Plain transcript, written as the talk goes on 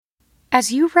As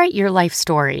you write your life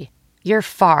story, you're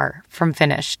far from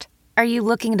finished. Are you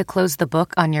looking to close the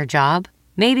book on your job?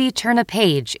 Maybe turn a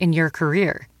page in your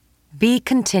career? Be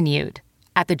continued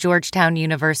at the Georgetown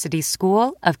University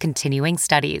School of Continuing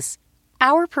Studies.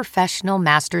 Our professional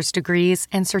master's degrees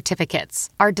and certificates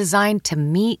are designed to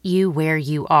meet you where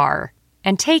you are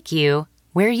and take you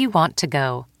where you want to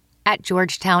go. At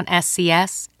Georgetown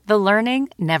SCS, the learning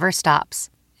never stops,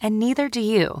 and neither do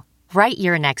you. Write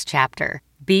your next chapter.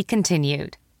 Be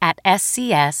continued at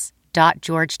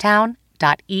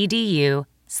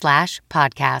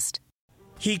scs.georgetown.edu/podcast.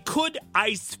 He could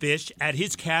ice fish at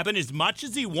his cabin as much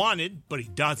as he wanted, but he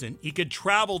doesn't. He could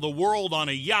travel the world on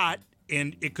a yacht,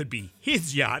 and it could be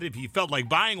his yacht if he felt like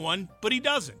buying one, but he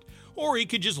doesn't. Or he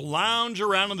could just lounge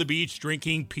around on the beach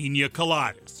drinking pina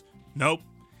coladas. Nope,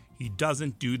 he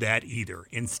doesn't do that either.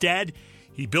 Instead,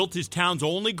 he built his town's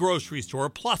only grocery store,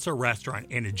 plus a restaurant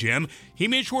and a gym. He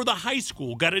made sure the high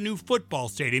school got a new football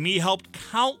stadium. He helped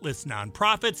countless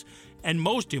nonprofits. And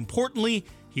most importantly,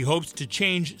 he hopes to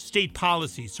change state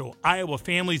policy so Iowa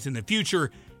families in the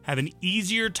future have an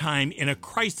easier time in a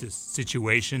crisis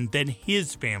situation than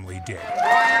his family did.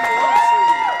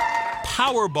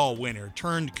 Powerball winner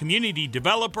turned community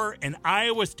developer and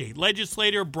Iowa State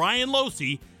legislator Brian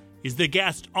Losey is the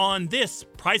guest on this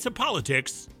Price of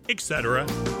Politics, etc.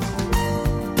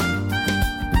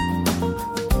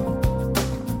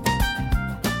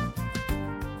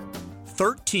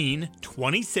 $13,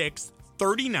 $26,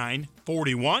 $39,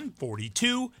 $41,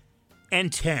 $42,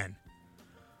 and $10.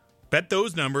 Bet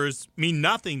those numbers mean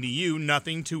nothing to you,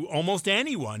 nothing to almost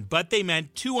anyone, but they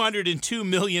meant $202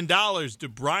 million to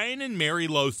Brian and Mary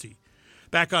Losey.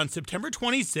 Back on September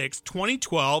 26,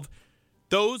 2012,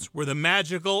 those were the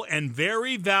magical and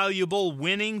very valuable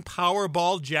winning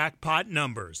Powerball jackpot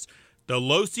numbers. The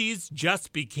Loseys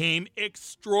just became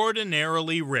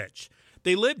extraordinarily rich.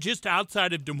 They lived just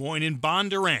outside of Des Moines in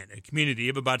Bondurant, a community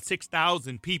of about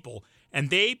 6,000 people, and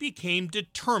they became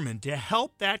determined to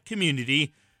help that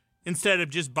community instead of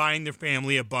just buying their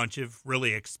family a bunch of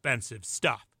really expensive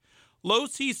stuff.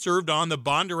 Losey served on the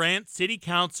Bondurant City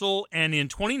Council, and in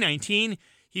 2019,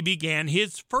 he began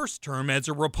his first term as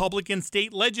a Republican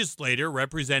state legislator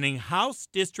representing House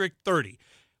District 30.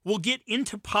 We'll get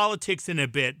into politics in a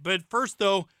bit, but first,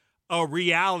 though, a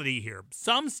reality here.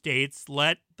 Some states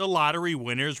let the lottery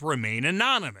winners remain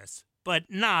anonymous, but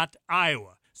not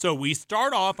Iowa. So we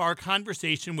start off our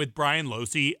conversation with Brian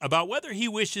Losey about whether he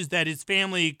wishes that his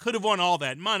family could have won all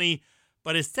that money,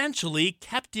 but essentially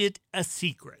kept it a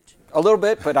secret. A little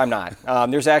bit, but I'm not.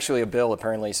 There's actually a bill.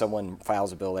 Apparently, someone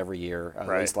files a bill every year, at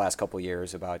least the last couple of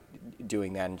years, about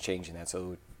doing that and changing that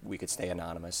so we could stay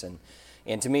anonymous. And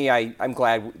to me, I'm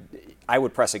glad. I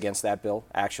would press against that bill,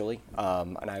 actually,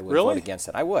 and I would vote against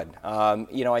it. I would.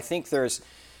 I think there's,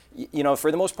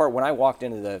 for the most part, when I walked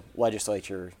into the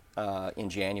legislature in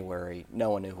January,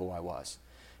 no one knew who I was.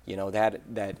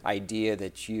 That idea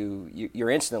that you're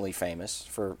instantly famous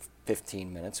for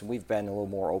 15 minutes, and we've been a little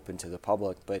more open to the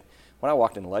public, but when I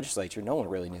walked in the legislature, no one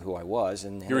really knew who I was.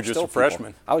 And you were just a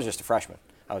freshman. I was just a freshman.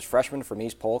 I was a freshman from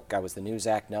East Polk. I was the new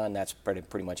Zach Nunn. That's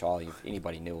pretty much all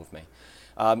anybody knew of me.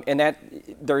 And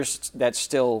that's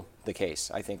still the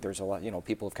case. I think there's a lot,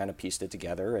 people have kind of pieced it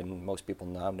together, and most people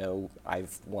now know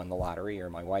I've won the lottery, or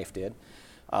my wife did.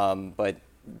 But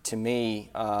to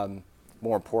me,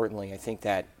 more importantly, I think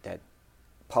that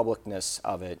publicness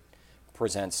of it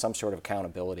presents some sort of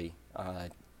accountability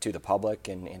to the public,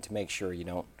 and to make sure you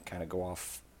don't kind of go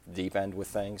off the deep end with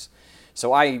things.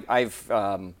 So I've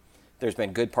there's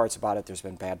been good parts about it, there's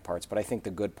been bad parts, but I think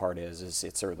the good part is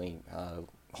it certainly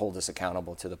hold us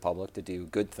accountable to the public to do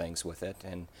good things with it,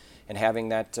 and having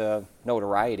that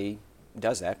notoriety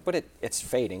does that. But it's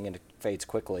fading, and it fades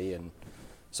quickly, and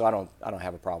so I don't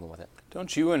have a problem with it.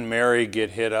 Don't you and Mary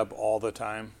get hit up all the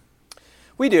time?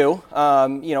 We do,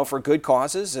 for good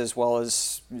causes, as well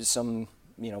as some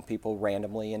people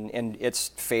randomly, and it's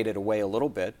faded away a little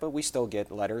bit, but we still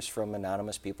get letters from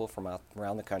anonymous people from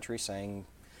around the country saying,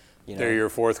 they're your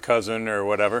fourth cousin or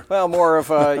whatever. Well, more of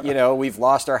we've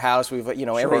lost our house. We've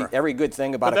Sure. every good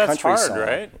thing about but a country that's song.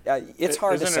 hard, right? It's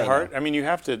hard to say. Isn't it hard? No. I mean, you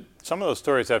have to. Some of those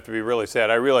stories have to be really sad.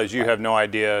 I realize you have no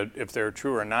idea if they're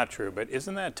true or not true, but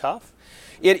isn't that tough?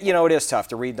 It is tough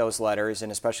to read those letters,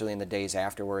 and especially in the days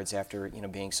afterwards, after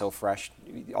being so fresh,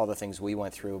 all the things we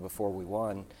went through before we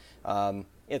won.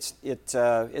 It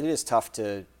is tough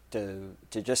to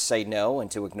just say no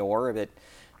and to ignore it.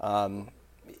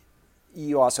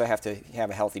 You also have to have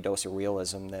a healthy dose of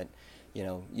realism that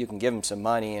you can give them some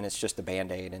money and it's just a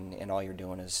Band-Aid, and all you're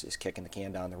doing is kicking the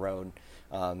can down the road.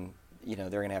 They're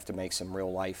going to have to make some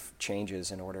real life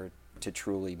changes in order to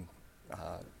truly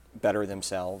better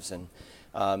themselves. And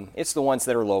it's the ones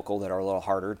that are local that are a little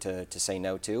harder to say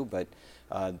no to, but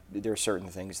there are certain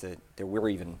things that we're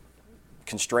even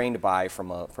constrained by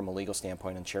from a legal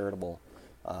standpoint and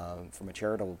from a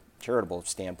charitable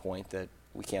standpoint, that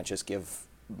we can't just give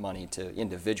money to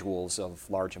individuals of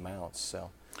large amounts. So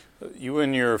you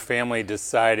and your family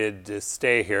decided to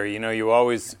stay here. You know, you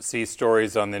always see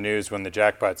stories on the news when the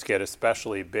jackpots get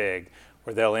especially big,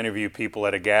 where they'll interview people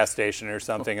at a gas station or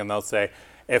something, and they'll say,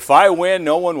 if I win,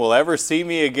 no one will ever see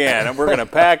me again, and we're going to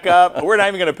pack up. We're not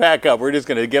even going to pack up. We're just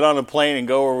going to get on a plane and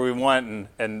go where we want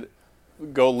and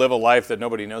go live a life that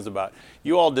nobody knows about.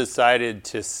 You all decided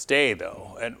to stay,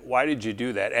 though. And why did you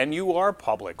do that? And you are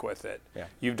public with it. Yeah.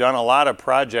 You've done a lot of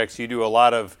projects. You do a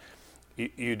lot of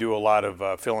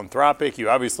philanthropic. You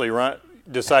obviously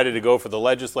decided to go for the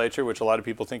legislature, which a lot of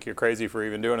people think you're crazy for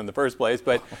even doing in the first place.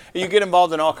 But you get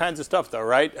involved in all kinds of stuff, though,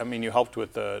 right? I mean, you helped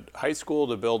with the high school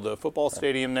to build the football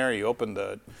stadium there. You opened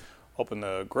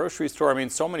the grocery store. I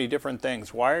mean, so many different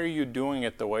things. Why are you doing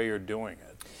it the way you're doing it?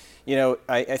 You know,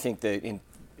 I think that it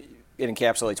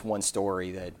encapsulates one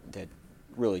story that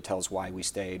really tells why we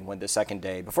stayed. When the second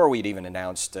day, before we'd even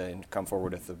announced and come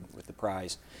forward with the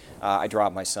prize, I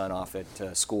dropped my son off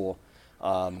at school,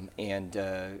 and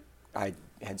I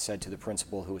had said to the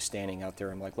principal who was standing out there,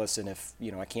 I'm like, listen, if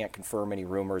I can't confirm any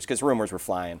rumors, because rumors were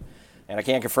flying, and I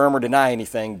can't confirm or deny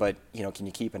anything, but can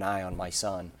you keep an eye on my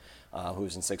son, who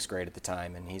was in 6th grade at the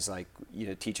time? And he's like,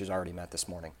 teachers already met this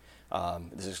morning.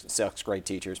 This is 6th grade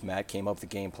teachers met, came up with a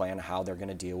game plan of how they're going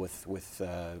to deal with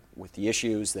the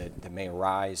issues that may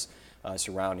arise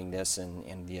surrounding this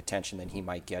and the attention that he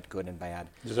might get, good and bad.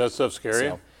 Does that stuff scare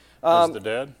you? As the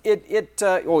dad?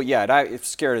 It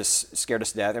scared us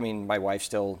to death. I mean, my wife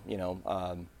still,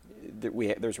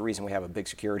 there's a reason we have a big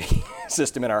security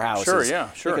system in our house. Sure.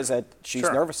 Because she's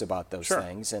nervous about those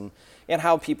things and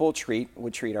how people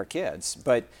would treat our kids.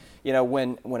 But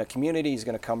when a community is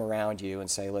going to come around you and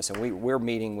say, listen, we're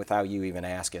meeting without you even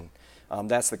asking,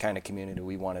 that's the kind of community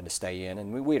we wanted to stay in.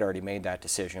 And we'd already made that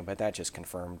decision, but that just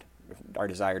confirmed our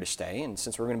desire to stay. And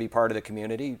since we're going to be part of the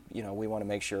community, we want to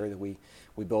make sure that we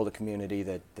build a community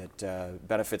that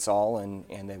benefits all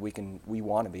and that we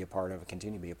want to be a part of and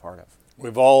continue to be a part of.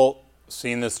 We've all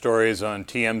seen the stories on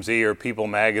TMZ or People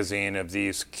magazine of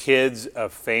these kids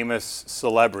of famous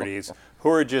celebrities who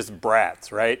are just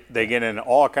brats, right? They get in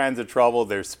all kinds of trouble.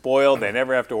 They're spoiled. They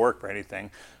never have to work for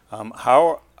anything.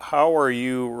 How are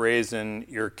you raising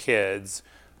your kids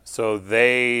so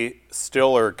they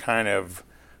still are kind of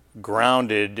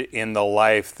grounded in the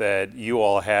life that you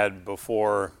all had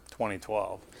before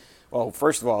 2012? Well,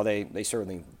 first of all, they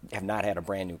certainly have not had a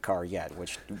brand new car yet,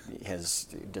 which has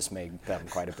dismayed them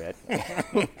quite a bit.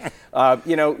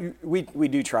 We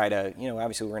do try to,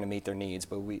 obviously we're going to meet their needs,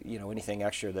 but anything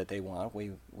extra that they want,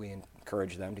 we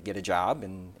encourage them to get a job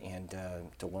and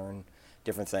to learn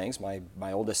different things. My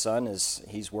oldest son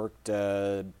he's worked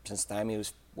since the time he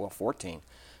was 14.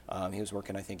 He was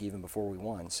working, I think, even before we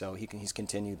won, so he's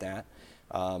continued that.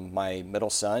 My middle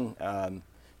son,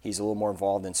 he's a little more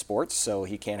involved in sports, so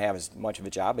he can't have as much of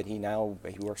a job, but he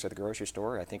works at the grocery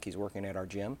store. I think he's working at our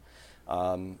gym.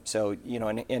 So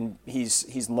and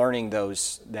he's learning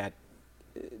that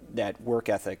work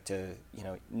ethic to,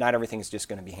 not everything's just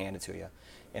going to be handed to you,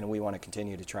 and we want to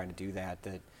continue to try to do that.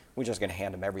 That we're just going to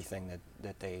hand them everything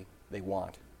that they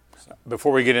want. So.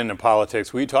 Before we get into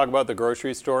politics, will you talk about the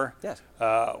grocery store? Yes.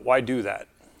 Why do that?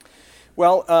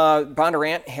 Well,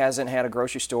 Bondurant hasn't had a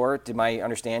grocery store, to my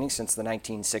understanding, since the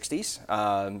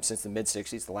 1960s, since the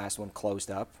mid-60s. The last one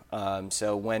closed up.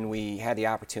 So when we had the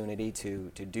opportunity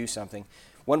to do something,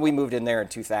 when we moved in there in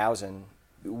 2000,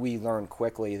 we learned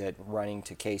quickly that running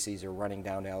to Casey's or running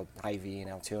down to Hy-Vee and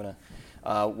Altoona,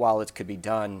 while it could be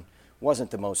done,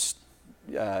 wasn't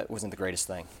the greatest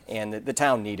thing. And the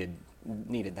town needed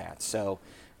that. So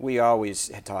we always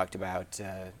had talked about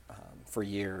for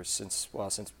years, since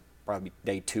probably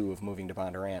day 2 of moving to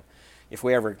Bondurant, if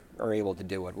we ever are able to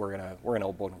do it, we're gonna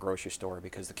open a grocery store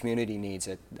because the community needs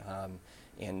it,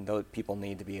 and those people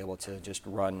need to be able to just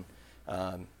run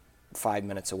 5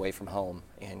 minutes away from home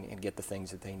and get the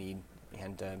things that they need.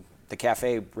 And the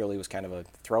cafe really was kind of a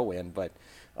throw-in, but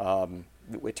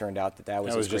it turned out that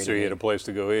was just so you had a place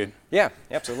to go eat. Yeah,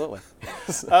 absolutely.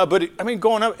 But I mean,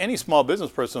 going up, any small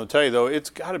business person will tell you, though, it's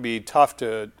got to be tough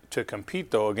to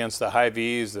compete, though, against the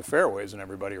Hy-Vees, the Fairways, and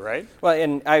everybody, right? Well,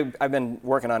 and I've been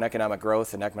working on economic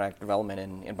growth and economic development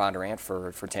in Bondurant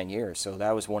for 10 years, so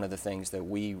that was one of the things that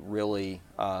we really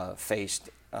faced,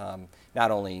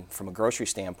 not only from a grocery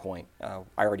standpoint, I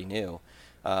already knew,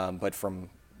 but from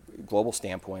global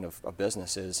standpoint of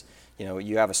businesses.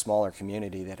 You have a smaller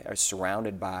community that is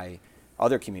surrounded by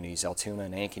other communities, Altoona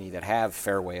and Ankeny, that have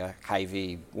Fairway,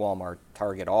 Hy-Vee, Walmart,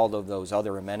 Target, all of those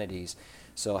other amenities.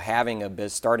 So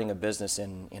starting a business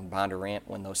in Bondurant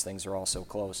when those things are all so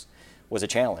close was a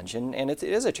challenge, and it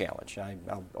is a challenge.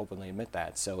 I'll openly admit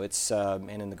that. So it's and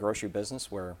in the grocery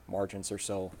business where margins are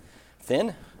so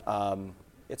thin,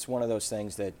 it's one of those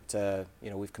things that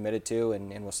we've committed to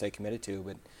and we'll stay committed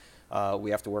to, but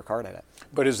we have to work hard at it.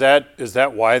 But is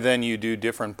that why then you do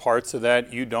different parts of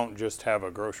that? You don't just have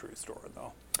a grocery store,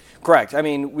 though. Correct. I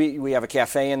mean, we have a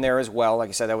cafe in there as well. Like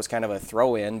I said, that was kind of a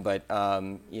throw-in, but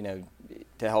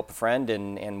to help a friend,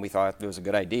 and we thought it was a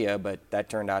good idea, but that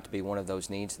turned out to be one of those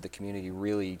needs that the community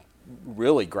really,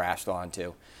 really grasped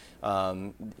onto.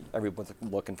 Everyone's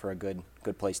looking for a good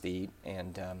place to eat,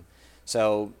 and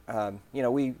so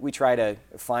we try to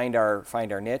find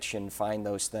our niche and find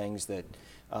those things that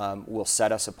will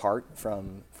set us apart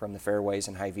from the Fairways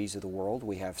and Hy-Vees of the world.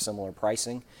 We have similar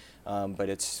pricing, but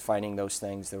it's finding those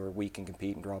things that where we can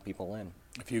compete and draw people in.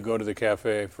 If you go to the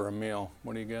cafe for a meal,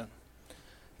 what do you get?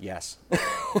 Yes.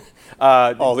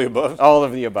 All the above? All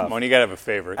of the above. Come on, you got to have a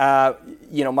favorite.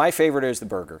 My favorite is the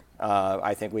burger.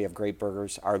 I think we have great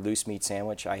burgers. Our loose meat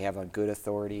sandwich, I have on good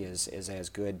authority, is as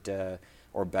good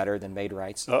or better than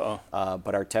Maid-Rite's.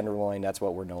 But our tenderloin, that's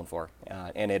what we're known for.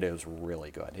 And it is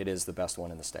really good. It is the best one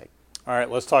in the state. All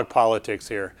right, let's talk politics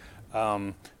here.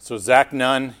 So Zach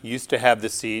Nunn used to have the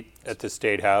seat at the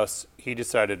State House. He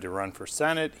decided to run for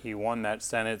Senate. He won that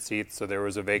Senate seat, so there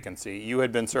was a vacancy. You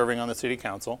had been serving on the City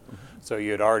Council, so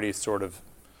you had already sort of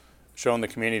shown the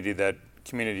community that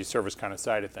community service kind of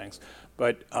side of things.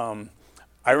 But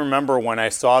I remember when I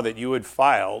saw that you had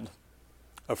filed,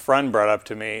 a friend brought up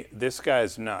to me, this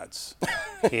guy's nuts.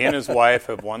 He and his wife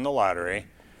have won the lottery,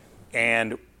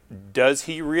 and does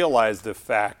he realize the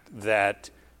fact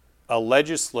that a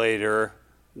legislator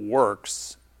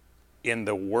works in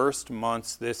the worst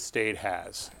months this state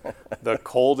has? The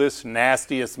coldest,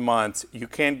 nastiest months. You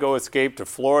can't go escape to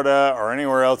Florida or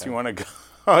anywhere else you want to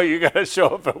go. You got to show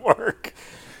up at work.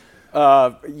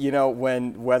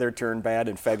 When weather turned bad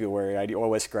in February, I'd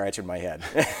always scratch in my head.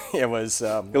 It was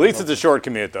at least it's a short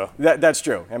commute, though. That's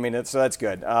true. I mean, that's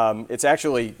good. It's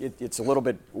actually it's a little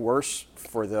bit worse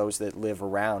for those that live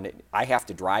around. I have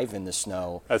to drive in the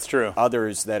snow. That's true.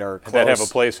 Others that are close, that have a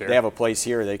place here. They have a place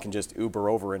here. They can just Uber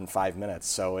over in 5 minutes.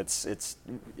 So it's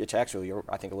actually,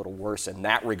 I think, a little worse in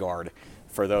that regard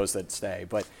for those that stay.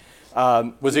 But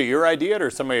was it your idea, or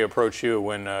somebody approached you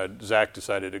when Zach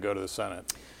decided to go to the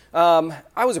Senate?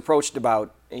 I was approached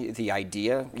about the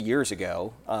idea years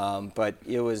ago, but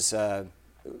it was no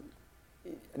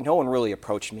one really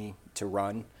approached me to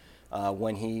run.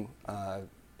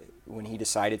 When he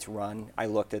decided to run, I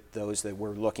looked at those that were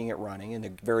looking at running, and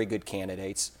they're very good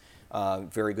candidates,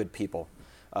 very good people.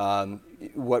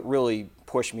 What really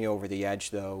pushed me over the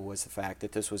edge, though, was the fact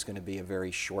that this was going to be a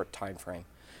very short time frame.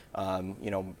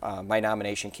 My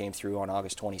nomination came through on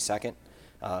August 22nd.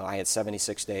 I had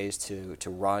 76 days to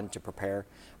run, to prepare.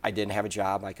 I didn't have a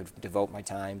job. I could devote my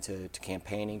time to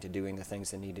campaigning, to doing the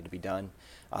things that needed to be done.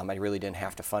 I really didn't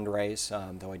have to fundraise,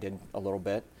 though I did a little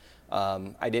bit.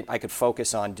 I could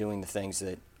focus on doing the things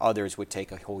that others would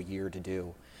take a whole year to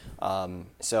do. And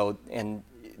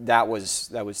that was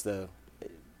the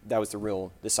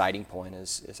real deciding point.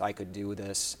 Is I could do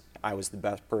this. I was the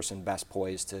best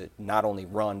poised to not only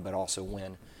run but also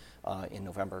win in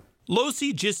November.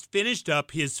 Losey just finished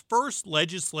up his first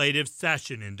legislative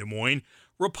session in Des Moines.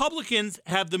 Republicans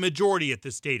have the majority at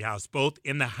the State House, both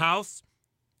in the House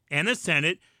and the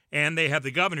Senate, and they have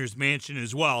the governor's mansion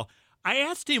as well. I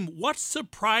asked him what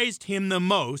surprised him the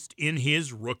most in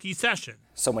his rookie session.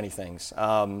 So many things.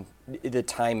 The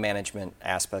time management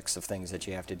aspects of things that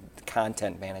you have to,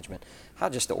 content management, how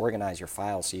just to organize your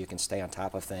files so you can stay on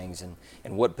top of things, and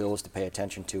what bills to pay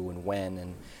attention to and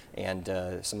when, and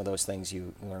some of those things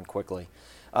you learn quickly.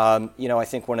 I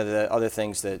think one of the other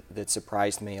things that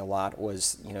surprised me a lot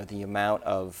was, the amount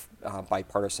of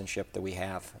bipartisanship that we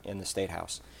have in the State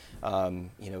House.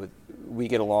 We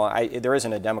get along. There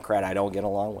isn't a Democrat I don't get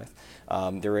along with.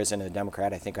 There isn't a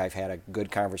Democrat I think I've had a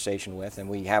good conversation with, and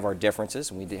we have our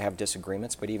differences and we have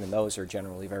disagreements, but even those are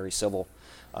generally very civil.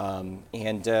 We're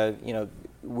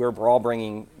all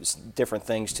bringing different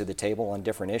things to the table on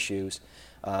different issues.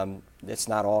 It's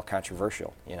not all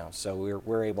controversial, so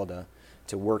we're able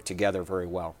to work together very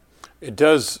well. It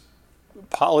does.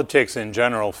 Politics in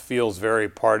general feels very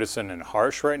partisan and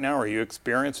harsh right now. Are you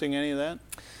experiencing any of that?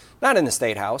 Not in the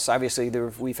State House. Obviously,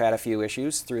 we've had a few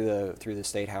issues through the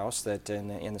State House that,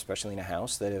 especially in the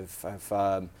House, that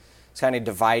have kind of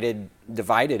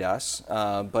divided us.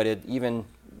 But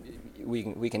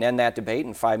we can end that debate,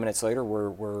 and 5 minutes later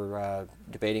we're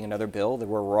debating another bill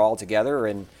where we're all together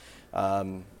and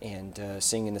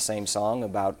singing the same song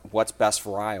about what's best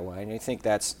for Iowa. And I think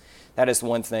that is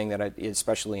one thing that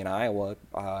especially in Iowa,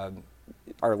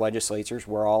 our legislatures,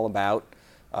 we're all about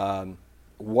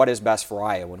what is best for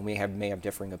Iowa, and we may have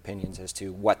differing opinions as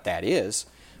to what that is,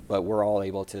 but we're all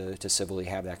able to civilly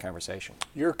have that conversation.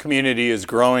 Your community is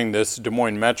growing. This Des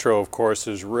Moines Metro, of course,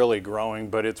 is really growing,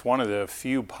 but it's one of the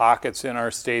few pockets in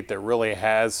our state that really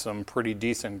has some pretty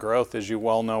decent growth. As you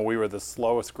well know, we were the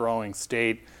slowest growing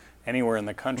state anywhere in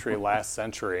the country last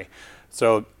century.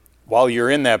 So while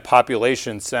you're in that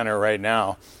population center right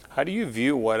now, how do you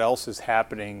view what else is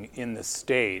happening in the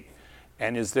state?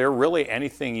 And is there really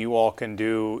anything you all can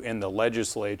do in the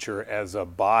legislature as a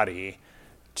body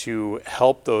to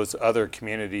help those other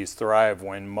communities thrive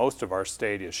when most of our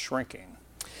state is shrinking?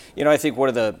 You know, I think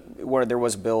there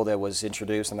was a bill that was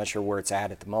introduced, I'm not sure where it's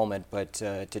at the moment, but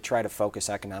to try to focus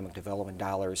economic development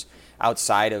dollars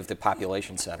outside of the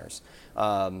population centers,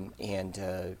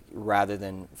 and rather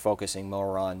than focusing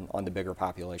more on the bigger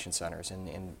population centers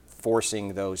and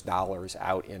forcing those dollars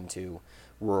out into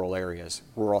rural areas.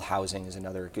 Rural housing is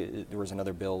there was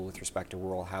another bill with respect to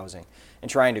rural housing, and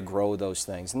trying to grow those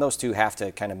things. And those two have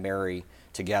to kind of marry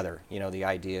together. You know, the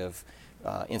idea of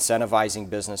incentivizing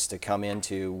business to come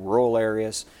into rural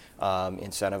areas,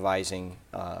 incentivizing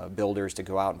builders to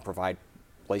go out and provide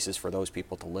places for those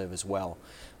people to live as well.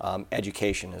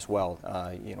 Education as well,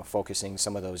 you know, focusing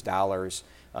some of those dollars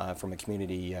from a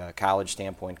community college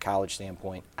standpoint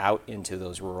out into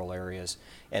those rural areas.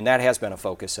 And that has been a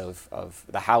focus of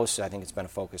the House. I think it's been a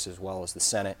focus as well as the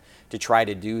Senate to try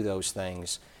to do those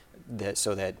things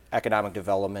so that economic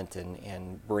development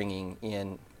and bringing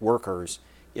in workers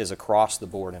is across the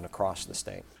board and across the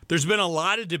state. There's been a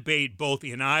lot of debate both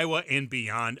in Iowa and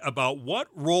beyond about what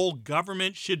role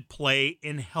government should play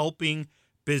in helping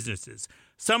businesses.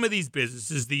 Some of these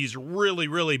businesses, these really,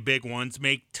 really big ones,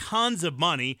 make tons of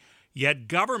money, yet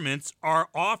governments are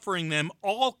offering them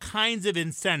all kinds of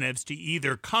incentives to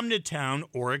either come to town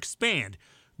or expand.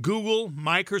 Google,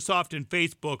 Microsoft, and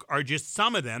Facebook are just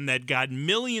some of them that got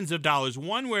millions of dollars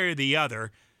one way or the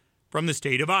other from the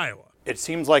state of Iowa. It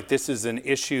seems like this is an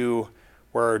issue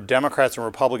where Democrats and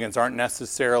Republicans aren't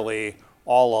necessarily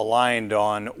all aligned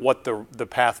on what the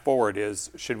path forward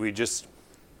is. Should we just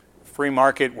free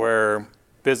market where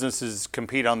businesses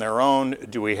compete on their own?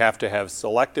 Do we have to have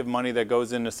selective money that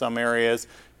goes into some areas?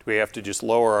 Do we have to just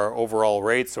lower our overall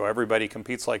rates so everybody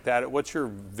competes like that? What's your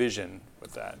vision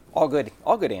with that? All good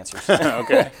answers.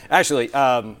 Okay. Actually,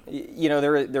 you know,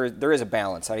 there is a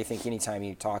balance. I think anytime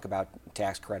you talk about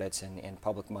tax credits and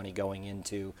public money going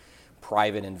into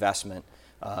private investment,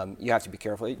 you have to be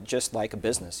careful. Just like a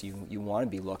business, you want to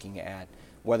be looking at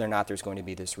whether or not there's going to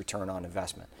be this return on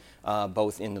investment,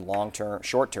 both in the long term,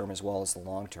 short term, as well as the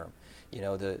long term. You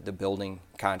know, the building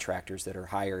contractors that are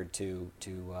hired to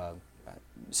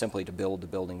simply to build the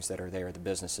buildings that are there, the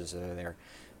businesses that are there,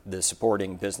 the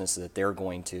supporting business that they're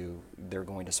going to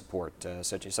support,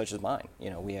 such as mine.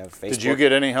 You know, we have Facebook. Did you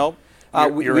get any help?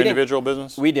 Your individual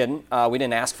business? We didn't. We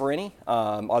didn't ask for any,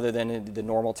 other than the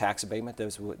normal tax abatement that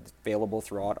was available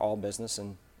throughout all business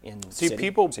in city.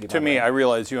 People, to me, I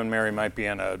realize you and Mary might be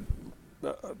in a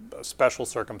special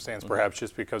circumstance, perhaps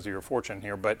just because of your fortune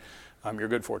here, but your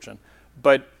good fortune.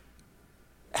 But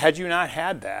had you not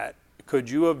had that, could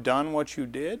you have done what you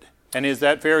did? And is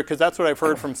that fair? Because that's what I've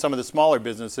heard from some of the smaller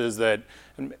businesses, that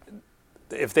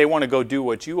if they want to go do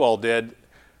what you all did,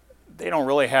 they don't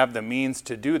really have the means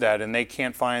to do that, and they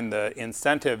can't find the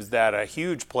incentives that a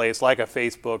huge place like a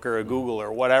Facebook or a Google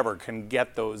or whatever can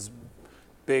get those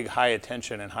big high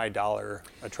attention and high dollar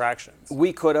attractions.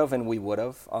 We could have and we would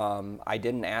have. I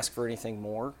didn't ask for anything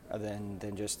more than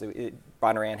just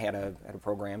Bonnarand had a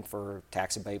program for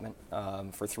tax abatement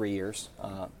for 3 years,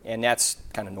 and that's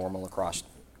kind of normal across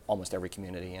almost every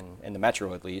community in the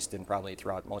metro, at least, and probably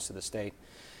throughout most of the state.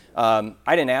 I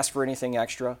didn't ask for anything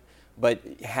extra, but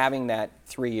having that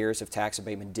 3 years of tax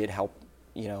abatement did help,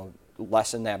 you know,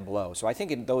 lessen that blow. So I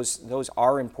think those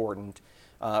are important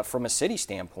from a city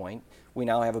standpoint. We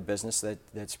now have a business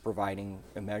that's providing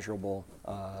immeasurable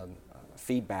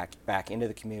feedback back into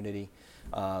the community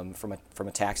from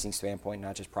a taxing standpoint,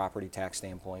 not just property tax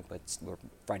standpoint, but we're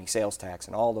providing sales tax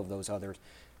and all of those others,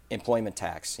 employment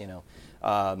tax. You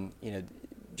know,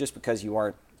 just because you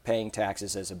aren't paying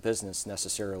taxes as a business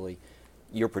necessarily,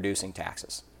 you're producing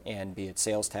taxes, and be it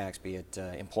sales tax, be it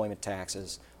employment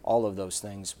taxes, all of those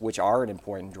things, which are an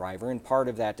important driver. And part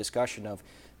of that discussion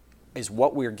is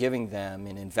what we're giving them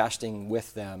and investing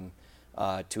with them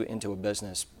into a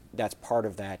business. That's part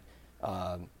of that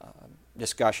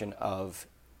discussion of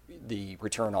the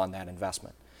return on that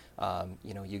investment.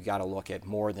 You got to look at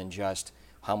more than just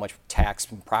how much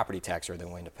property tax are they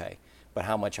going to pay, but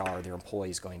how much are their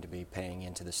employees going to be paying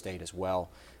into the state as well?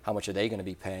 How much are they going to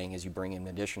be paying as you bring in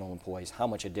additional employees? How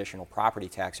much additional property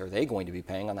tax are they going to be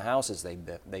paying on the houses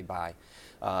they buy?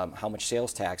 How much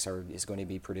sales tax is going to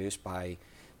be produced by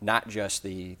not just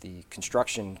the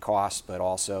construction costs, but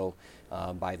also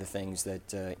by the things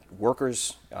that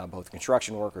workers, both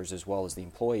construction workers as well as the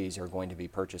employees, are going to be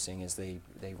purchasing as they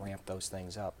ramp those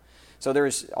things up. So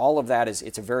there's all of that.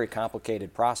 It's a very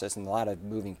complicated process and a lot of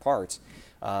moving parts.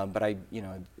 But I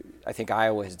think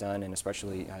Iowa has done, and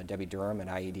especially Debbie Durham at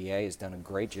IEDA has done a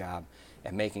great job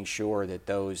at making sure that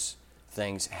those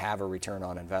things have a return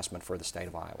on investment for the state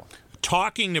of Iowa.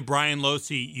 Talking to Brian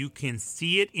Losey, you can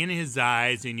see it in his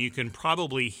eyes and you can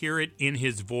probably hear it in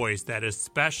his voice that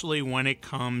especially when it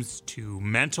comes to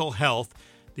mental health,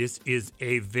 this is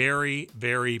a very,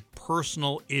 very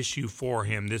personal issue for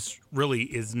him. This really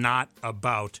is not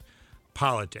about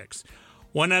politics.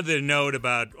 One other note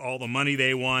about all the money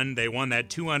they won that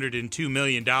 $202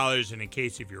 million, and in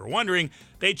case if you're wondering,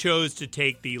 they chose to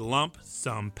take the lump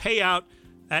sum payout.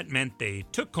 That meant they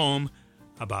took home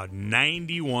about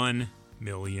 $91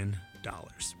 million.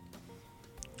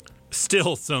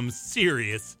 Still some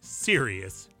serious,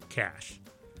 serious cash.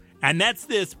 And that's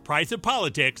this Price of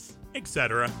Politics,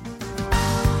 etc.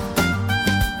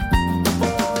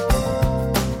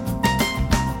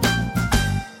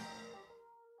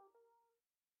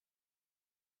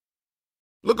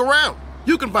 Look around.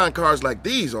 You can find cars like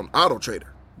these on AutoTrader.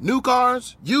 New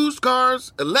cars, used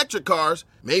cars, electric cars,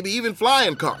 maybe even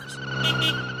flying cars.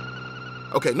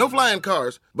 Okay, no flying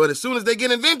cars, but as soon as they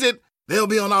get invented, they'll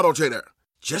be on AutoTrader.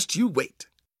 Just you wait.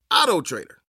 AutoTrader.